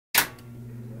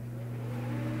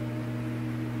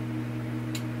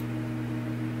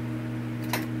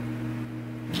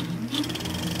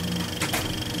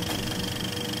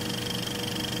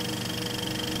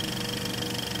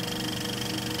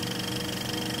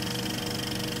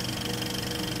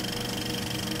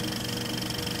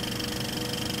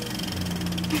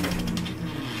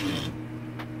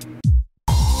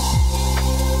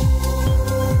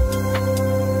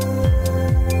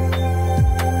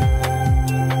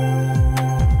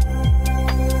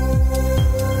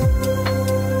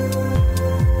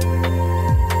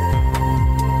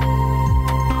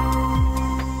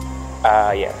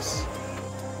Yes.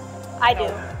 I do.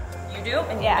 You do?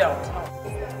 And Yeah. you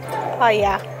don't? Oh,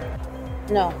 yeah.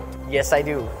 No. Yes, I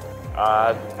do.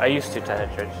 I used to attend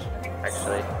a church,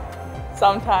 actually.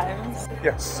 Sometimes.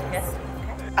 Yes. Yes.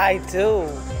 I do.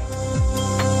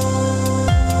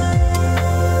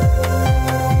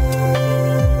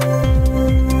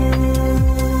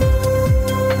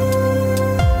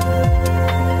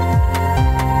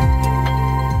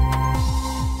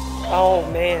 Oh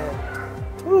man.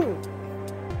 Whew.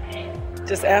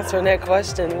 Just answering that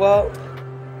question. Well,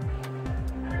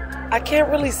 I can't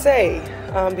really say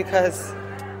because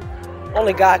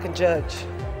only God can judge.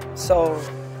 So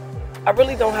I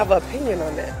really don't have an opinion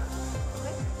on that.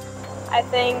 I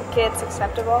think it's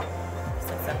acceptable.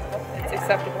 It's acceptable. It's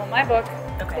acceptable in my book.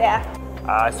 Okay. Yeah.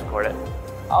 I support it.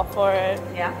 All for it.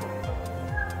 Yeah.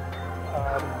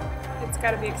 It's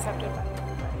got to be accepted by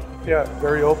everybody. Yeah,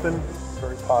 very open,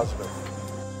 very positive.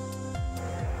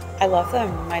 I love them.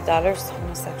 My daughter's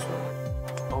homosexual.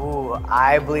 Oh,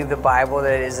 I believe the Bible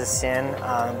that it is a sin,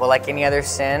 but like any other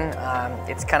sin,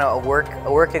 it's kind of a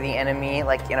work of the enemy,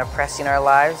 like in oppressing our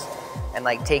lives and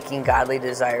like taking godly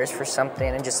desires for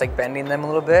something and just like bending them a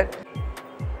little bit.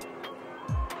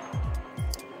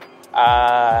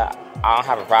 I don't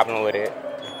have a problem with it.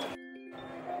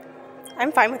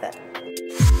 I'm fine with it.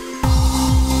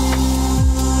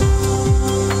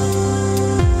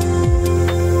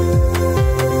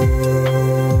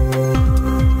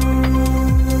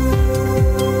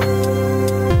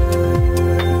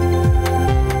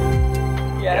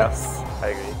 Yes. I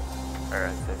agree. Or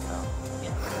I'd say so.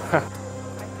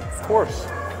 Of course.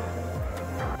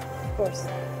 Of course.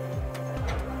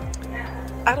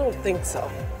 I don't think so.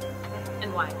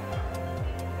 And why?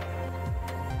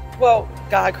 Well,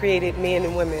 God created men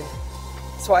and women,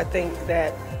 so I think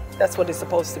that that's what it's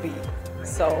supposed to be.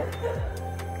 So,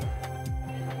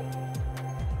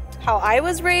 How I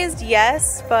was raised,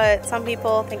 yes, but some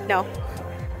people think no.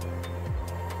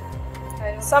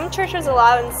 Some churches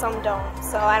allow and some don't,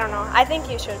 so I don't know. I think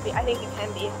you should be. I think you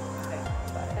can be.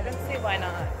 I don't see why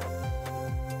not.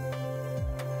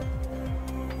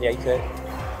 Yeah, you could.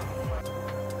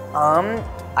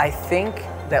 I think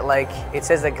that like it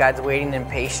says that God's waiting in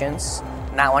patience,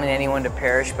 not wanting anyone to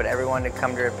perish, but everyone to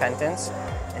come to repentance.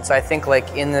 And so I think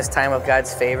like in this time of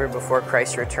God's favor before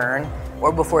Christ's return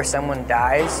or before someone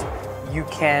dies, you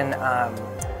can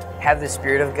have the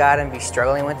Spirit of God and be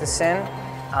struggling with the sin.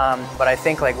 But I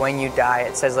think like when you die,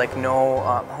 it says like no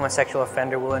homosexual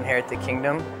offender will inherit the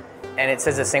kingdom. And it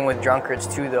says the same with drunkards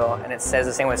too though, and it says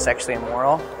the same with sexually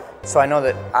immoral. So I know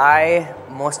that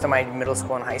most of my middle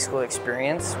school and high school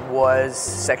experience was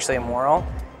sexually immoral.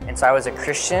 And so I was a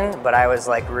Christian, but I was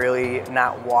like really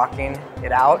not walking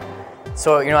it out.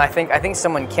 So, you know, I think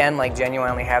someone can like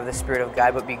genuinely have the Spirit of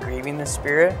God, but be grieving the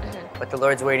Spirit. Mm-hmm. But the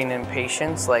Lord's waiting in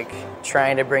patience, like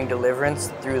trying to bring deliverance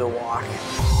through the walk.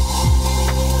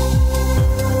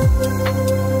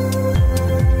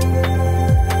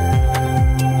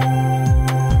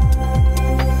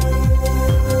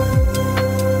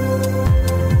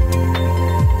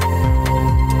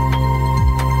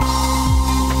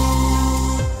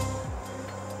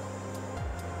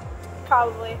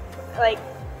 Probably. Like,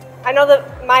 I know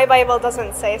that my Bible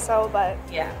doesn't say so, but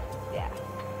Yeah. yeah.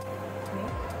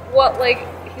 Well, like,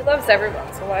 he loves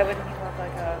everyone, so why wouldn't he love,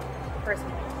 like, a person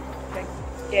like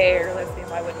gay or lesbian?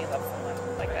 Why wouldn't he love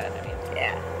someone like that? I mean,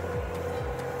 Yeah.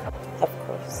 Of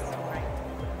course.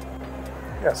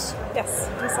 Yes. Yes,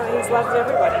 he's loved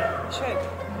everybody. He should.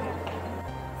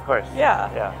 Of course.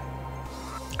 Yeah. Yeah.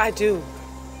 I do.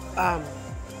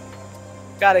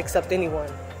 God accept anyone,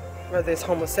 whether it's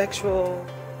homosexual,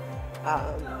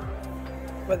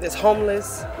 whether it's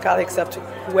homeless, God accept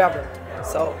whoever.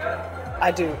 So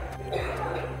I do.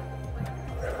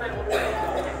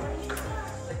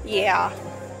 Yeah.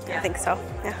 I think so.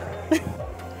 Yeah.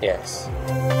 Yes.